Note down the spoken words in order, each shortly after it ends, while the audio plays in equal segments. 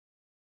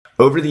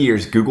Over the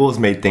years, Google has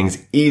made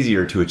things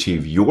easier to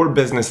achieve your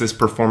business's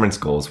performance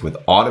goals with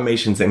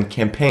automations and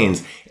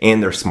campaigns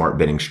and their smart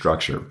bidding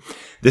structure.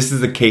 This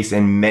is the case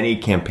in many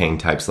campaign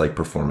types like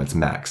Performance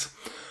Max.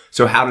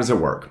 So how does it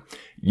work?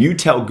 You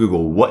tell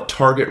Google what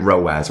target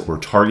ROAS or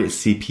target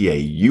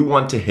CPA you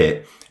want to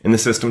hit, and the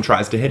system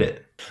tries to hit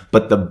it.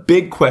 But the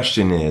big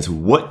question is,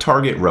 what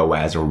target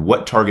ROAS or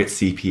what target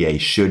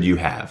CPA should you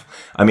have?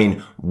 I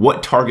mean,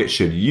 what target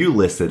should you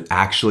list that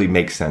actually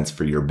makes sense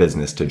for your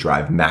business to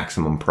drive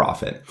maximum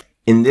profit?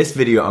 In this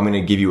video, I'm going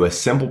to give you a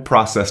simple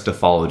process to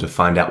follow to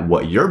find out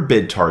what your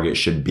bid target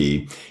should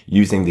be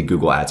using the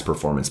Google Ads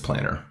Performance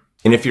Planner.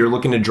 And if you're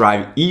looking to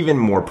drive even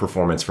more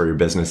performance for your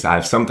business, I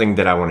have something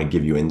that I want to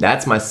give you, and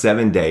that's my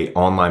 7-day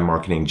online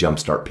marketing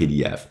jumpstart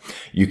PDF.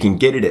 You can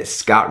get it at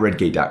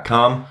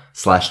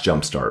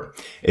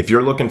scottredgate.com/jumpstart. If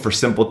you're looking for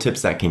simple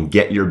tips that can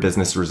get your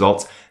business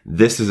results,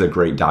 this is a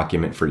great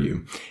document for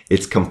you.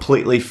 It's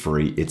completely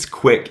free. It's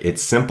quick.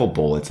 It's simple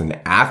bullets.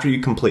 And after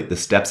you complete the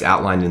steps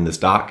outlined in this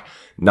doc,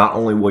 not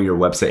only will your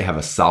website have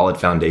a solid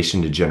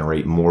foundation to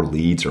generate more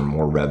leads or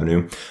more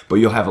revenue, but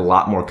you'll have a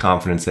lot more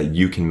confidence that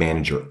you can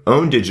manage your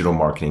own digital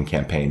marketing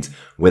campaigns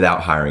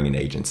without hiring an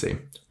agency.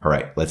 All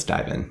right, let's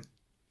dive in.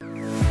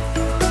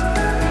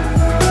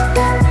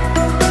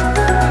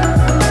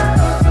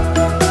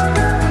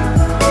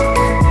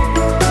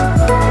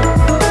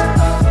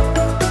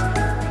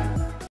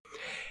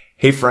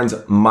 Hey friends,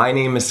 my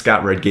name is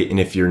Scott Redgate, and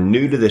if you're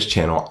new to this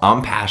channel,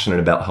 I'm passionate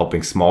about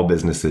helping small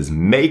businesses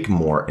make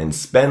more and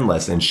spend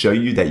less and show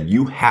you that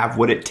you have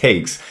what it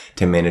takes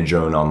to manage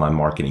your own online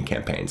marketing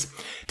campaigns.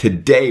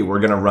 Today, we're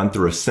going to run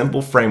through a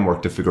simple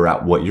framework to figure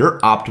out what your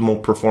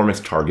optimal performance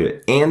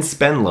target and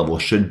spend level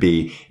should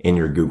be in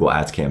your Google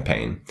Ads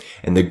campaign.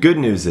 And the good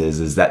news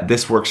is that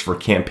this works for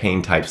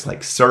campaign types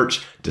like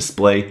search,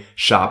 display,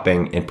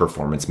 shopping, and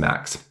Performance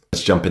Max.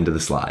 Let's jump into the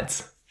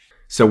slides.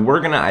 So we're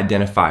going to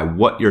identify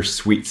what your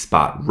sweet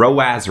spot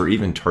ROAS or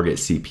even target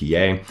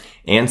CPA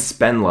and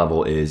spend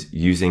level is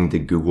using the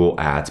Google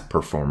Ads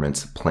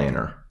Performance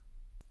Planner.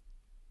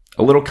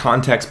 A little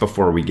context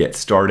before we get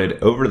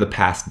started. Over the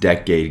past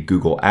decade,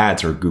 Google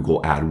Ads or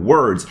Google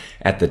AdWords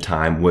at the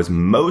time was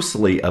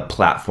mostly a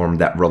platform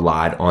that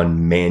relied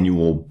on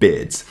manual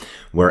bids,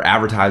 where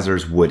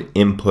advertisers would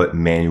input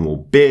manual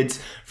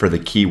bids for the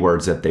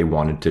keywords that they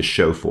wanted to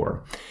show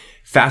for.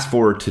 Fast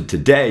forward to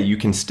today, you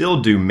can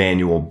still do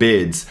manual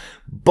bids,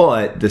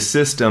 but the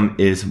system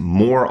is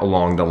more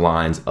along the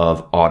lines of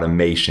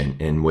automation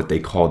in what they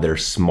call their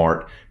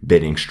smart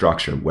bidding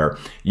structure, where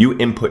you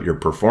input your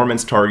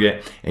performance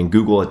target and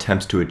Google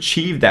attempts to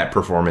achieve that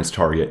performance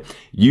target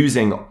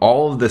using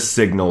all of the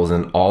signals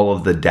and all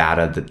of the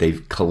data that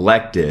they've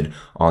collected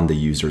on the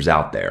users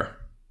out there.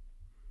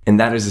 And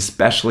that is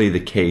especially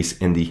the case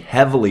in the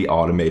heavily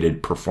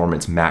automated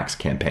Performance Max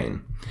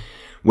campaign,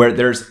 where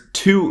there's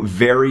two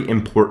very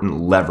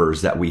important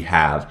levers that we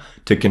have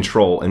to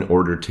control in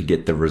order to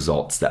get the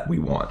results that we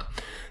want.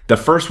 The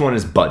first one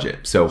is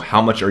budget. So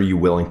how much are you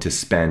willing to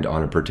spend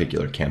on a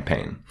particular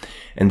campaign?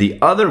 And the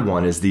other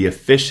one is the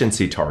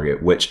efficiency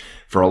target, which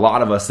for a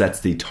lot of us,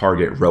 that's the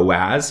target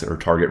ROAS or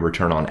target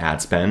return on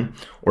ad spend,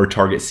 or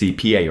target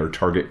CPA or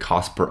target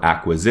cost per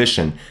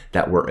acquisition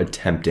that we're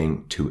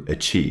attempting to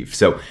achieve.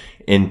 So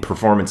in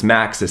Performance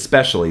Max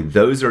especially,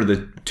 those are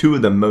the two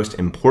of the most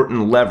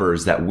important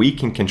levers that we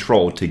can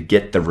control to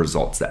get the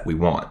results that we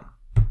want.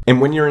 And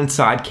when you're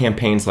inside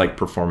campaigns like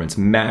Performance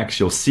Max,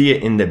 you'll see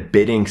it in the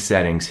bidding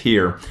settings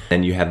here.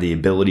 And you have the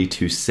ability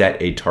to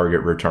set a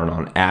target return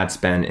on ad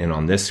spend. And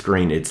on this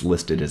screen, it's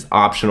listed as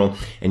optional.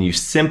 And you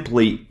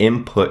simply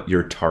input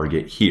your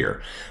target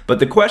here. But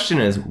the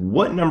question is,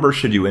 what number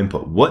should you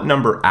input? What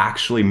number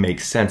actually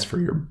makes sense for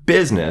your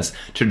business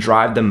to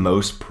drive the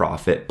most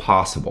profit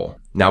possible?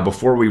 Now,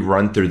 before we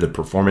run through the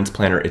performance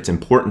planner, it's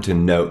important to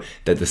note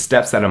that the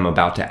steps that I'm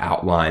about to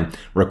outline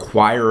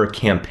require a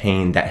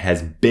campaign that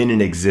has been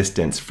in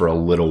existence for a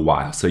little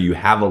while. So you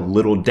have a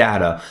little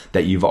data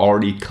that you've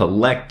already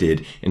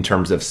collected in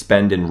terms of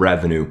spend and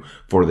revenue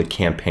for the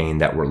campaign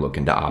that we're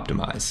looking to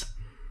optimize.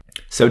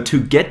 So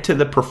to get to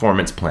the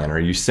performance planner,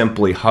 you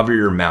simply hover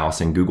your mouse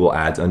in Google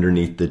Ads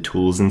underneath the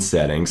tools and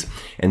settings.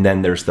 And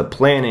then there's the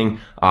planning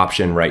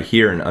option right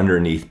here. And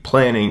underneath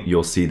planning,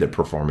 you'll see the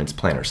performance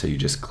planner. So you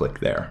just click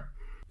there.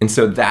 And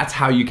so that's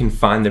how you can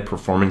find the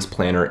performance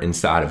planner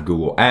inside of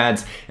Google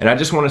Ads. And I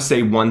just want to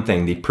say one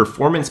thing, the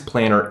performance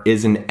planner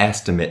is an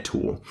estimate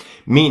tool,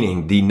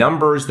 meaning the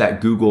numbers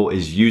that Google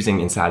is using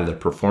inside of the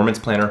performance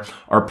planner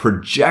are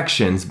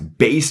projections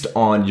based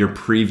on your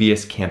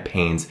previous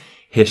campaign's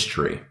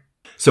history.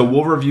 So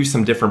we'll review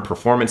some different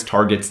performance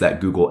targets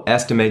that Google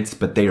estimates,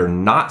 but they are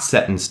not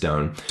set in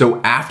stone.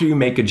 So after you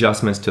make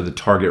adjustments to the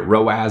target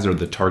ROAS or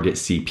the target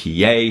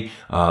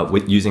CPA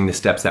with using the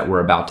steps that we're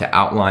about to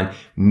outline,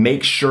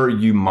 make sure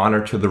you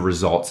monitor the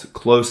results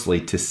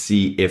closely to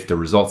see if the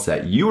results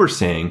that you are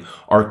seeing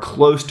are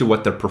close to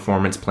what the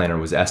performance planner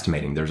was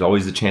estimating. There's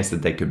always a chance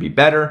that they could be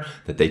better,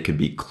 that they could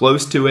be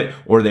close to it,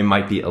 or they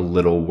might be a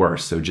little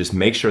worse. So just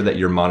make sure that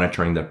you're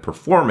monitoring the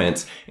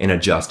performance and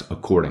adjust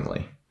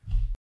accordingly.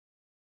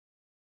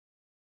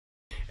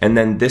 And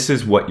then this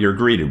is what you're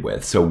greeted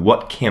with. So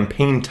what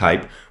campaign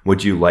type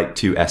would you like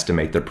to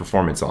estimate the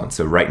performance on?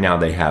 So right now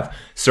they have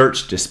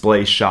search,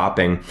 display,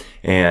 shopping,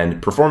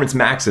 and Performance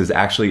Max is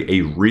actually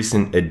a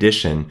recent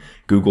addition.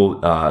 Google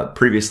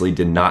previously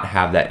did not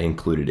have that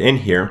included in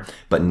here,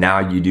 but now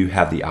you do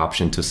have the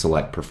option to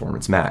select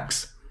Performance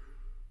Max.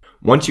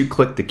 Once you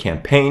click the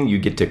campaign, you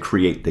get to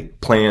create the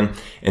plan.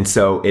 And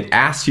so it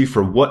asks you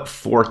for what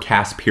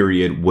forecast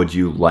period would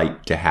you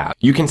like to have.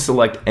 You can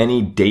select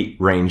any date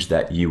range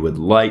that you would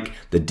like.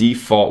 The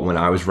default when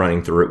I was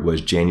running through it was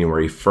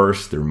January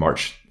 1st through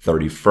March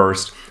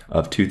 31st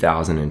of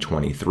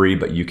 2023,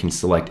 but you can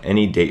select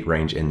any date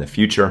range in the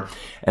future.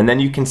 And then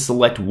you can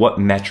select what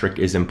metric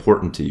is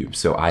important to you.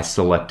 So I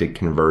selected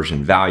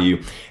conversion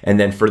value. And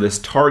then for this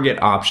target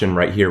option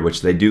right here,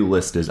 which they do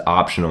list as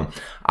optional,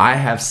 I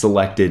have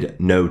selected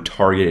no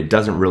target. It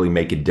doesn't really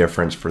make a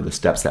difference for the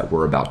steps that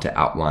we're about to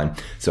outline.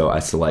 So I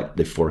select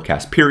the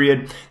forecast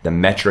period, the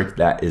metric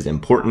that is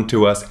important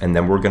to us, and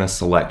then we're going to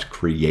select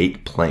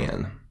create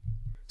plan.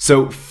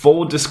 So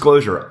full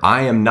disclosure,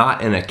 I am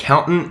not an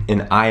accountant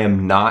and I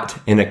am not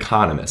an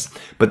economist,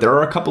 but there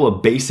are a couple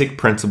of basic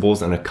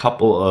principles and a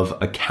couple of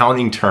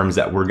accounting terms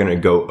that we're going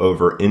to go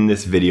over in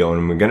this video,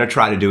 and we're going to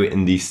try to do it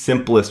in the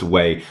simplest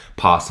way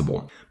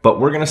possible. But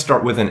we're going to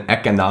start with an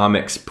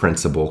economics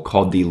principle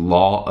called the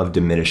law of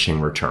diminishing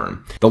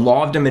return. The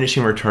law of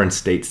diminishing return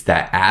states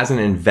that as an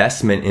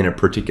investment in a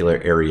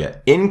particular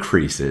area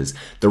increases,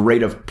 the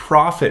rate of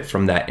profit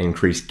from that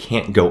increase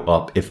can't go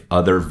up if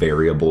other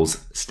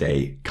variables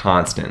stay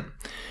constant.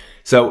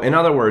 So in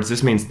other words,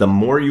 this means the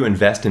more you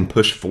invest and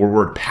push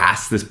forward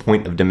past this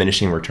point of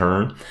diminishing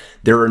return,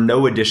 there are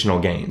no additional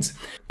gains.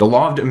 The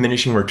law of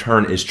diminishing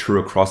return is true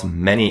across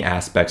many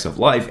aspects of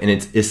life, and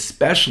it's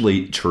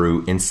especially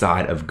true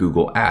inside of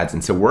Google Ads.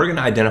 And so we're going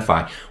to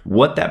identify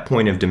what that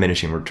point of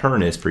diminishing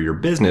return is for your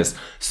business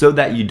so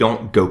that you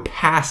don't go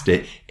past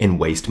it and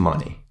waste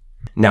money.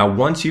 Now,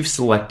 once you've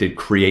selected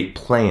Create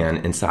Plan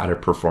inside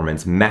of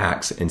Performance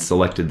Max and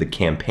selected the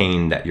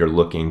campaign that you're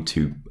looking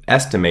to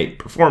estimate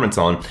performance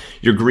on,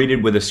 you're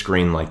greeted with a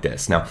screen like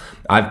this. Now,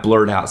 I've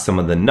blurred out some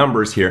of the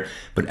numbers here,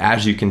 but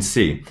as you can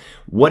see,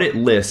 what it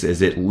lists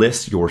is it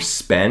lists your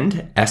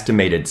spend,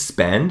 estimated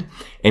spend,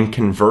 and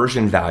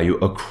conversion value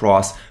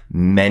across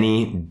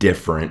many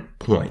different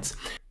points.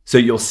 So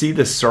you'll see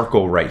the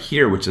circle right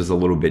here, which is a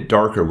little bit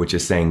darker, which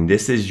is saying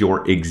this is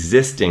your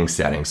existing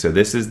setting. So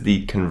this is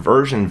the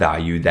conversion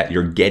value that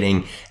you're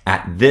getting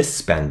at this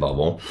spend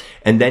level.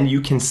 And then you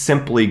can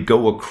simply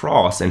go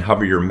across and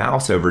hover your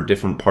mouse over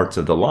different parts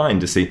of the line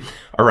to see,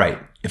 all right,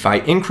 if I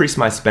increase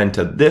my spend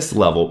to this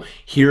level,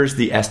 here's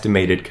the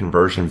estimated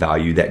conversion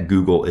value that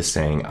Google is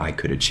saying I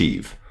could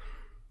achieve.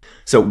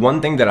 So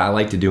one thing that I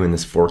like to do in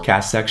this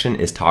forecast section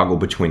is toggle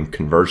between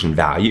conversion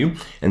value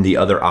and the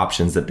other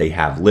options that they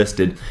have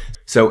listed.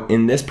 So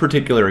in this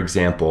particular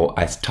example,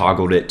 I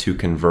toggled it to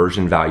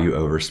conversion value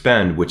over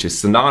spend, which is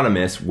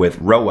synonymous with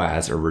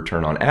ROAS or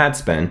return on ad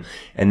spend.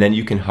 And then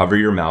you can hover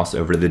your mouse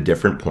over the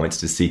different points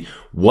to see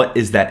what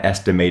is that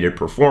estimated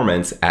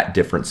performance at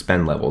different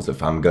spend levels.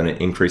 If I'm going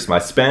to increase my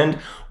spend,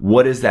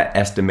 what is that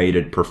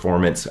estimated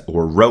performance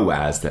or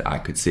ROAS that I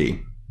could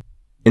see?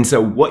 And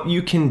so what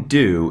you can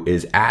do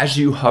is as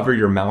you hover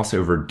your mouse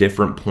over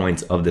different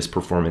points of this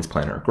performance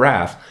planner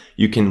graph,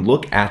 you can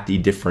look at the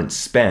different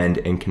spend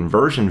and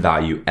conversion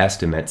value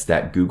estimates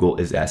that Google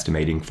is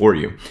estimating for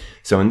you.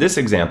 So in this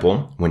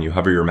example, when you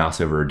hover your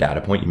mouse over a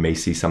data point, you may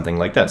see something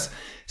like this.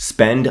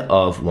 Spend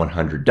of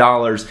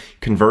 $100,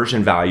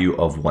 conversion value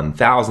of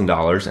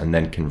 $1,000, and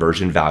then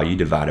conversion value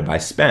divided by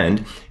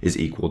spend is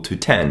equal to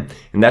 10.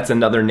 And that's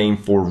another name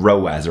for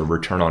ROAS, or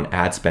return on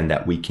ad spend,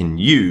 that we can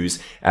use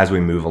as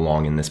we move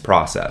along in this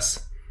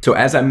process. So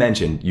as I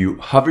mentioned, you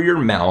hover your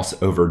mouse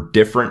over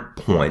different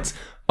points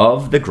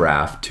of the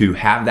graph to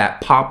have that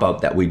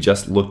pop-up that we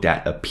just looked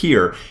at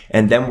appear,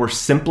 and then we're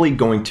simply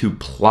going to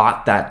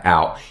plot that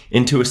out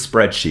into a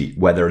spreadsheet,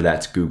 whether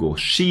that's Google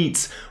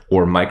Sheets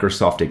or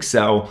Microsoft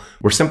Excel.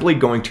 We're simply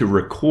going to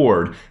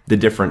record the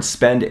different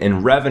spend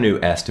and revenue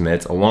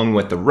estimates along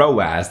with the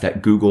ROAS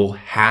that Google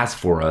has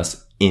for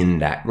us in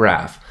that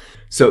graph.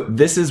 So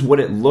this is what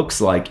it looks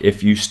like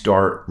if you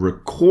start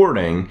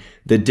recording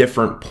the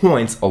different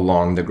points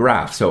along the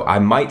graph. So I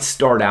might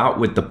start out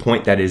with the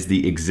point that is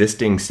the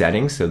existing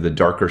setting, so the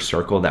darker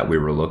circle that we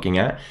were looking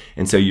at.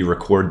 And so you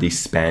record the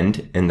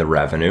spend and the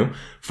revenue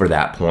for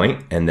that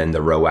point, and then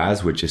the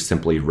ROAS, which is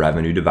simply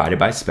revenue divided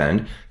by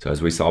spend. So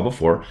as we saw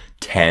before,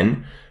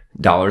 $10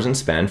 in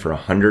spend for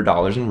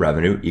 $100 in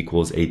revenue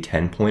equals a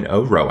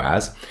 10.0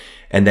 ROAS.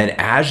 And then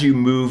as you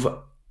move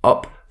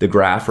up the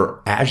graph,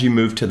 or as you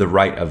move to the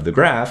right of the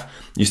graph,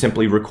 you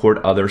simply record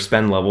other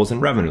spend levels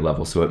and revenue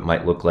levels. So it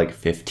might look like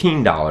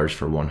 $15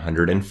 for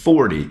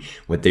 140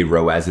 with the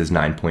ROAS is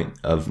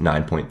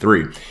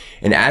 9.3.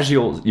 And as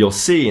you'll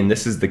see, and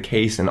this is the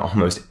case in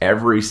almost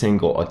every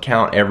single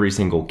account, every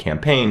single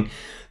campaign,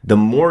 the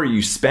more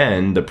you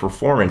spend, the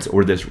performance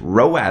or this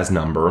ROAS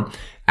number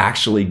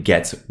actually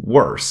gets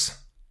worse.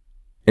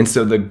 And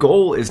so the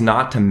goal is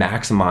not to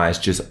maximize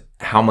just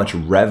how much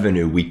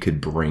revenue we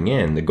could bring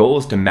in. The goal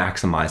is to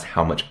maximize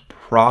how much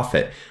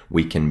profit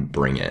we can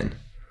bring in.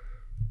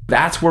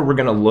 That's where we're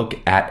going to look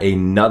at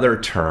another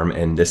term,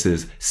 and this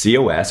is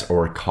COS,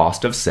 or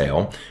cost of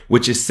sale,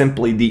 which is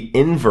simply the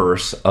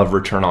inverse of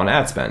return on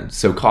ad spend.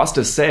 So cost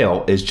of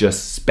sale is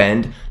just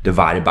spend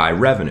divided by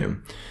revenue.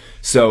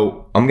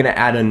 So I'm going to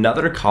add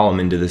another column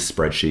into this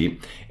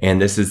spreadsheet,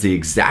 and this is the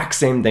exact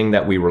same thing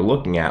that we were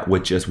looking at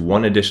with just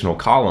one additional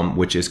column,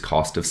 which is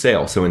cost of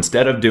sale. So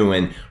instead of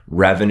doing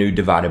revenue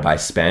divided by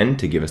spend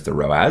to give us the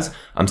ROAS,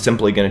 I'm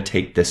simply going to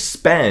take the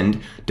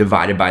spend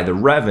divided by the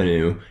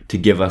revenue to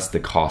give us the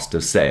cost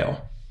of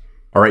sale.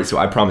 All right, so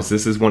I promise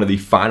this is one of the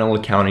final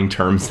accounting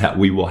terms that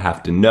we will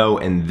have to know,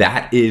 and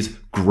that is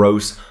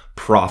gross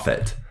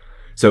profit.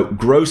 So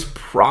gross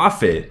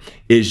profit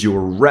is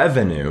your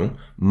revenue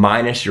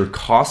minus your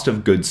cost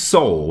of goods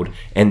sold,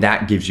 and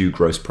that gives you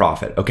gross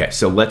profit. Okay,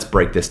 so let's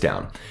break this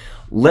down.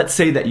 Let's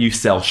say that you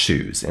sell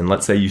shoes, and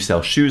let's say you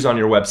sell shoes on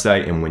your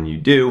website, and when you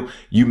do,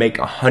 you make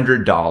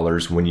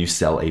 $100 when you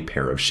sell a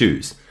pair of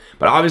shoes.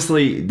 But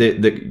obviously,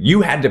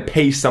 you had to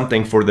pay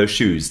something for those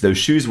shoes. Those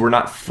shoes were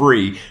not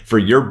free for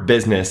your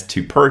business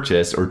to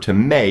purchase or to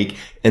make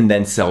and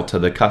then sell to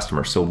the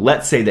customer. So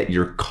let's say that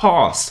your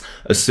costs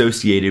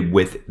associated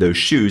with those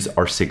shoes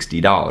are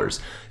 $60.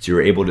 So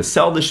you're able to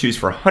sell the shoes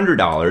for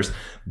 $100,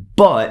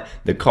 but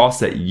the cost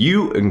that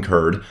you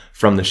incurred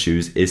from the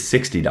shoes is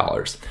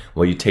 $60.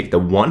 Well, you take the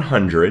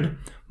 100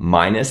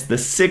 minus the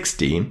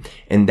 60,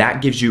 and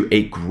that gives you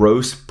a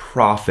gross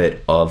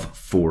profit of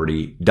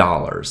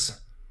 $40.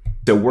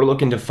 So we're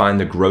looking to find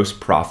the gross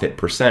profit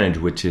percentage,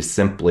 which is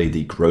simply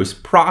the gross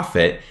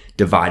profit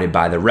divided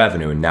by the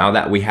revenue. And now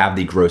that we have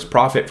the gross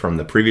profit from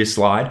the previous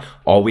slide,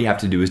 all we have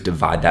to do is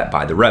divide that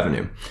by the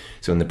revenue.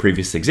 So in the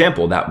previous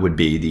example, that would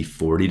be the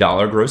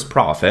 $40 gross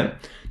profit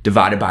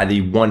divided by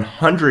the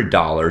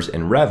 $100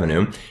 in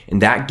revenue,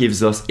 and that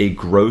gives us a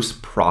gross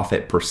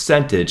profit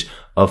percentage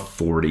of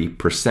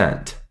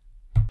 40%.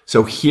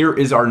 So here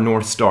is our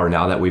North Star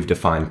now that we've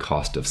defined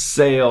cost of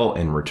sale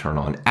and return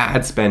on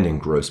ad spend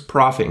and gross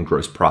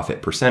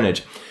profit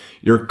percentage.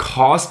 Your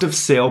cost of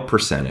sale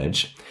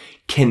percentage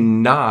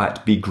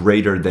cannot be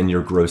greater than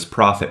your gross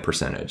profit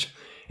percentage.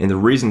 And the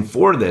reason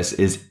for this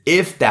is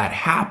if that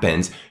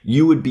happens,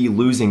 you would be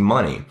losing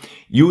money.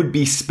 You would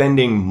be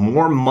spending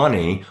more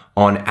money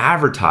on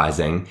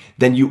advertising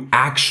than you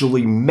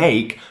actually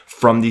make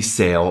from the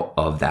sale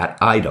of that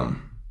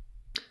item.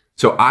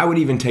 So I would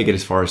even take it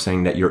as far as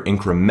saying that your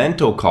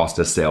incremental cost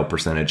of sale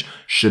percentage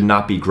should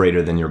not be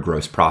greater than your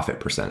gross profit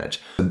percentage.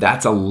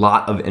 That's a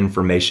lot of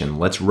information.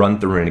 Let's run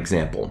through an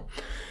example.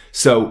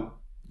 So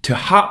to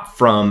hop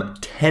from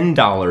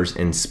 $10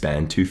 in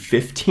spend to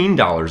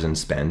 $15 in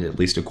spend, at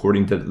least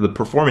according to the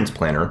performance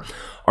planner,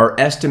 our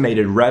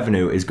estimated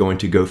revenue is going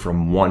to go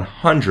from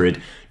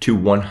 $100 to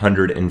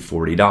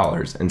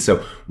 $140. And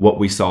so what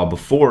we saw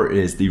before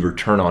is the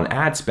return on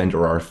ad spend,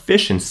 or our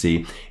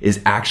efficiency,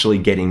 is actually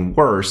getting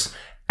worse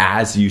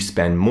as you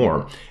spend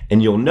more.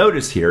 And you'll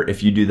notice here,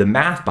 if you do the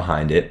math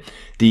behind it,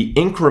 the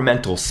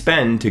incremental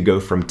spend to go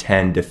from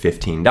 $10 to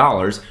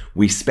 $15,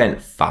 we spent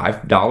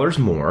 $5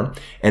 more.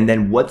 And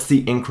then what's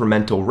the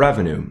incremental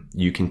revenue?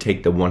 You can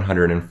take the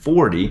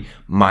 140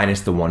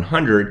 minus the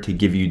 100 to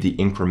give you the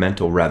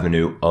incremental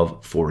revenue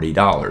of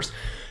 $40.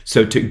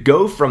 So to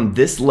go from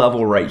this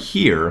level right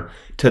here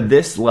to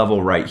this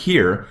level right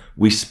here,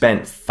 we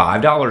spent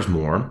 $5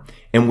 more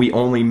and we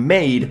only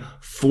made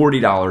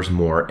 $40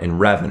 more in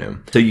revenue.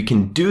 So you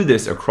can do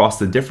this across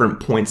the different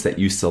points that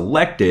you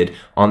selected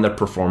on the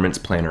performance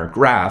planner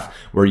graph,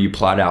 where you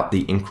plot out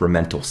the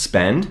incremental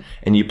spend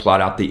and you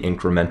plot out the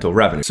incremental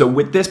revenue. So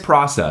with this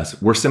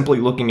process, we're simply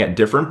looking at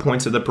different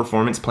points of the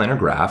performance planner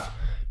graph,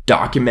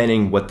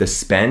 documenting what the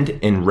spend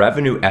and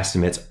revenue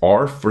estimates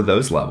are for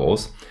those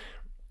levels,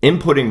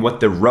 inputting what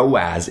the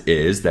ROAS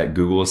is that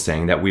Google is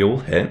saying that we will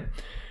hit,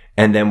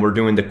 and then we're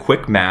doing the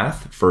quick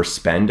math for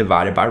spend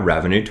divided by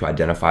revenue to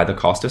identify the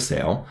cost of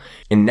sale.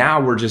 And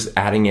now we're just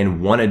adding in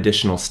one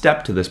additional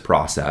step to this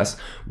process,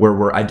 where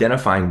we're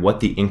identifying what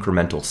the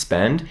incremental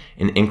spend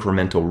and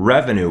incremental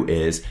revenue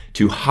is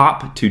to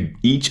hop to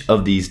each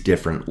of these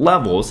different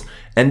levels.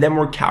 And then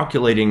we're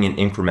calculating an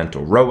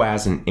incremental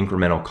ROAS and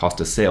incremental cost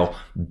of sale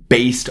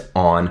based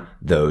on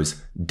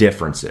those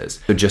differences.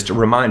 So just a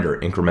reminder,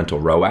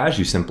 incremental ROAS,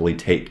 you simply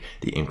take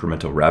the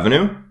incremental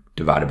revenue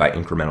divided by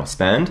incremental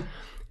spend.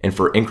 And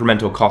for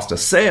incremental cost of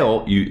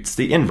sale, it's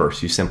the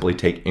inverse. You simply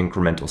take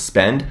incremental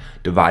spend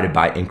divided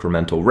by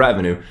incremental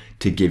revenue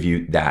to give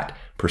you that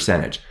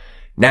percentage.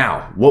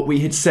 Now, what we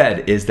had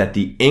said is that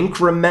the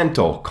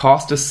incremental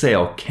cost of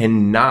sale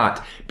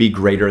cannot be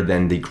greater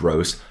than the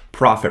gross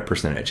profit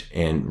percentage.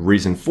 And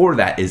reason for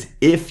that is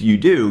if you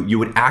do, you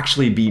would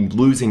actually be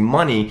losing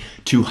money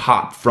to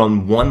hop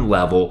from one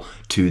level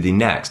to the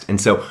next. And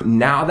so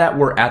now that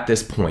we're at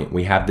this point,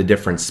 we have the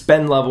different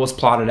spend levels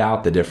plotted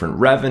out, the different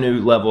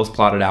revenue levels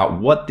plotted out,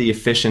 what the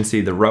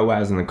efficiency, the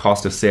ROAS, and the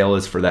cost of sale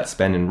is for that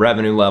spend and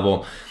revenue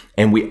level.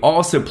 And we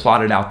also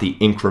plotted out the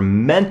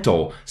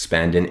incremental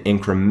spend and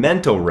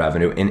incremental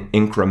revenue and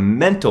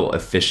incremental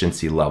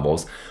efficiency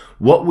levels.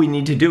 what we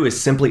need to do is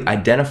simply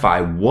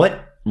identify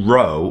what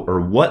row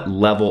or what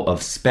level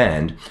of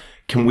spend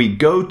can we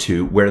go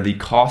to where the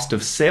cost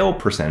of sale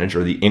percentage,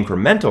 or the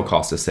incremental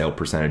cost of sale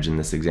percentage in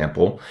this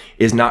example,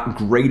 is not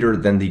greater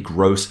than the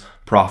gross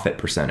profit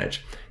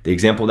percentage. The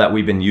example that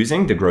we've been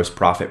using, the gross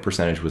profit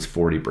percentage was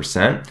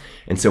 40%.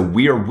 And so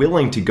we are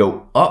willing to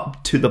go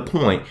up to the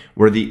point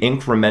where the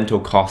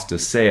incremental cost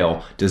of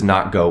sale does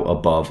not go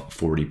above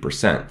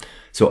 40%.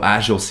 So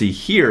as you'll see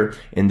here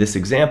in this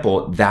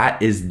example,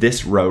 that is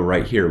this row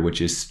right here,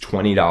 which is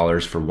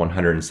 $20 for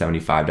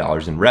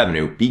 $175 in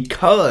revenue,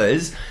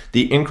 because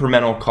the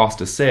incremental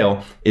cost of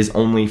sale is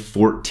only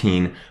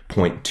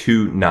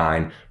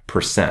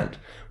 14.29%.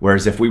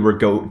 Whereas if we were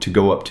to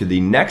go up to the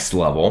next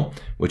level,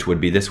 which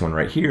would be this one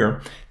right here,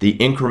 the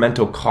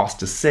incremental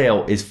cost of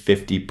sale is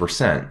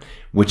 50%,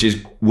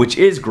 which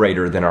is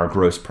greater than our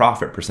gross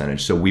profit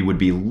percentage. So we would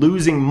be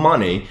losing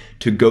money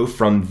to go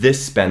from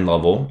this spend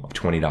level of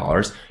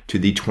 $20 to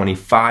the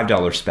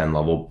 $25 spend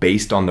level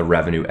based on the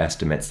revenue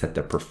estimates that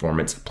the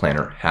performance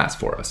planner has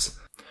for us.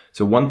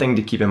 So one thing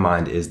to keep in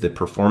mind is the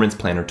performance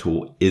planner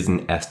tool is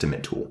an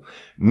estimate tool,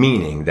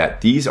 meaning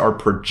that these are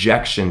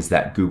projections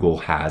that Google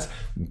has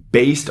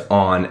based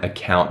on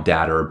account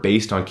data or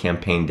based on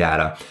campaign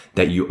data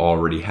that you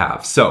already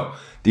have. So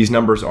these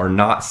numbers are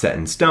not set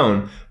in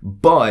stone,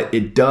 but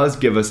it does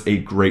give us a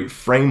great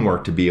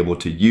framework to be able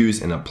to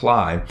use and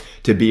apply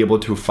to be able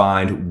to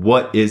find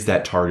what is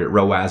that target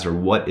ROAS or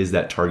what is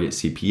that target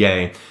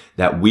CPA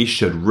that we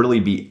should really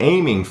be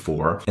aiming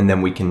for. And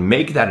then we can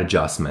make that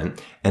adjustment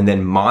and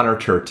then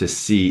monitor to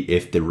see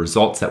if the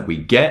results that we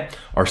get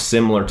are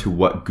similar to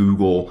what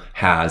Google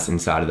has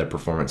inside of the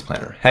performance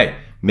planner. Hey,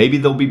 maybe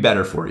they'll be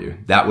better for you.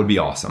 That would be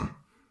awesome.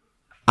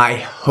 I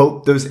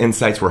hope those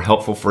insights were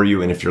helpful for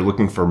you. And if you're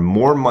looking for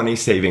more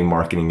money-saving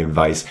marketing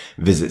advice,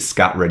 visit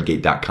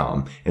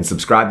scottredgate.com and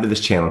subscribe to this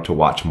channel to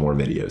watch more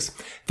videos.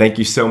 Thank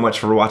you so much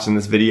for watching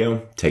this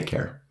video. Take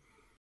care.